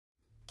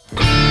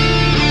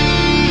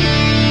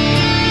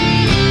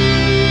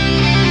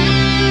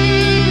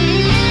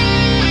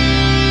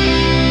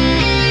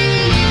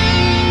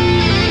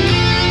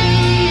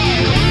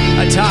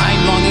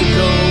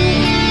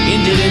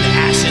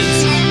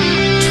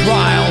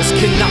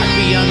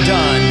be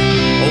undone,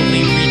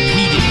 only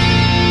repeated.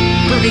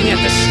 Burning at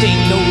the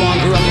stake no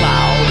longer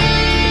allowed.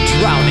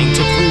 Drowning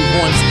to prove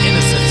one's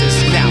innocence is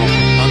now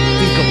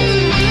unthinkable.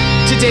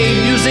 Today,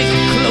 music,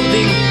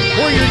 clothing,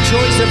 or your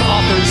choice of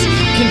authors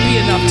can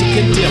be enough to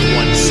condemn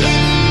oneself.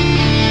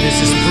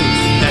 This is proof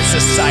that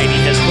society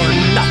has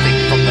learned nothing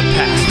from the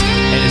past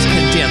and is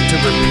condemned to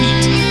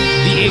repeat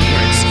the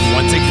ignorance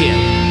once again.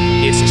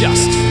 It's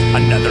just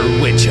another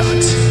witch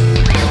hunt.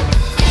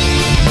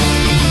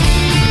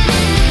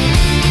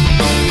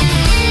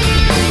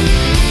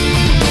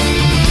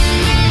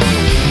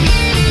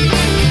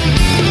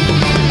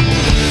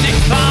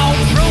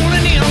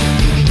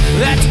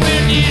 That's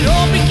when it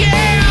all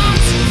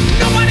begins.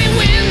 Nobody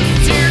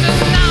wins here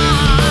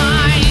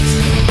tonight.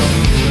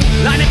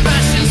 Lightning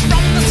flashes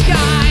from the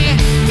sky.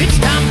 It's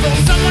time for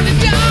someone to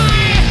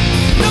die.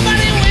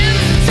 Nobody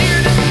wins here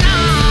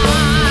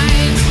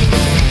tonight.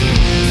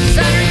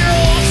 Saddle your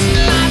horse and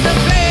light the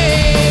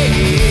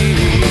blaze.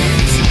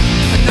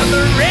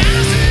 Another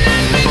ransom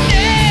has been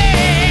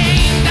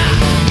named.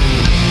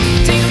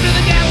 Take him to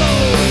the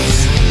gallows.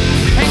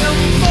 Hang him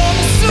for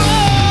the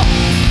soul.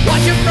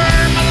 Watch him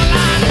burn by the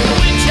light.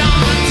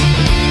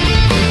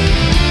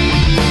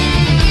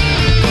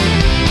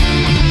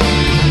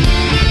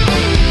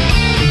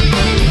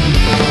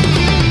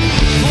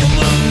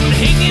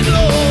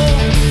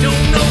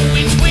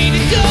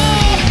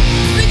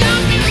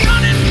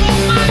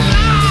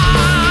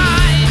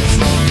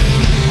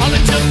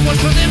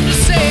 For them to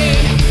say,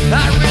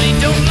 I really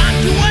don't like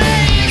your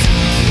ways.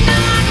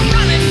 Now I'm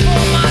running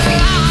for my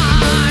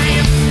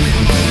life.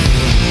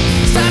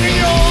 Saddle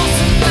your horse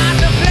and light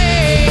the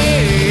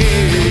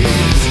blaze.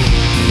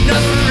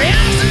 Another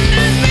ransom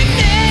has been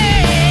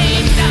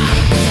named.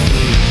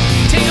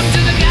 Take him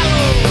to the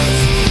gallows.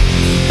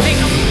 Take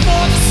him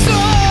for the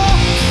soul.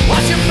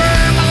 Watch him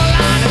burn by the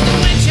light of the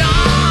witch hunt.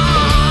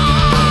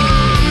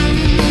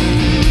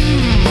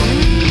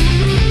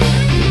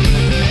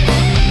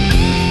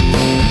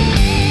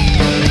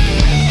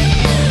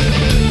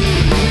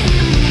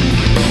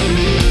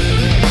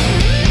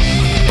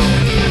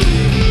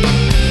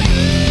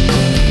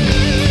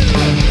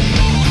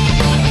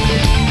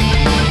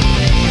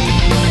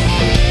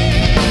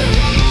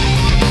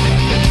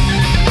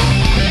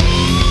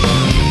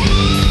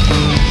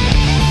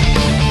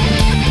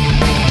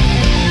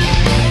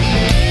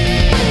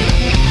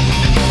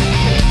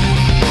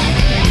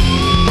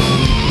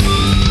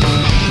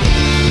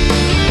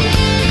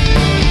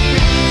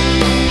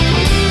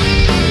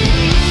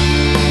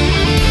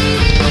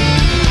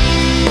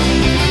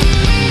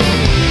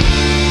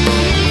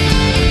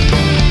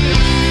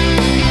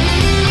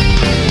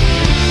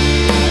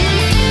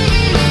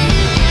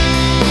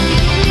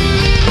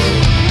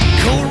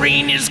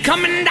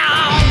 Coming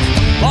down,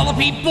 all the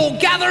people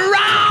gather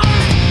round.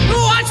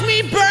 Watch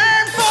me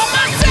burn for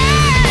my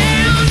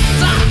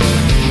sins.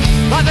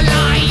 By the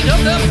light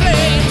of the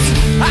flames,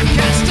 I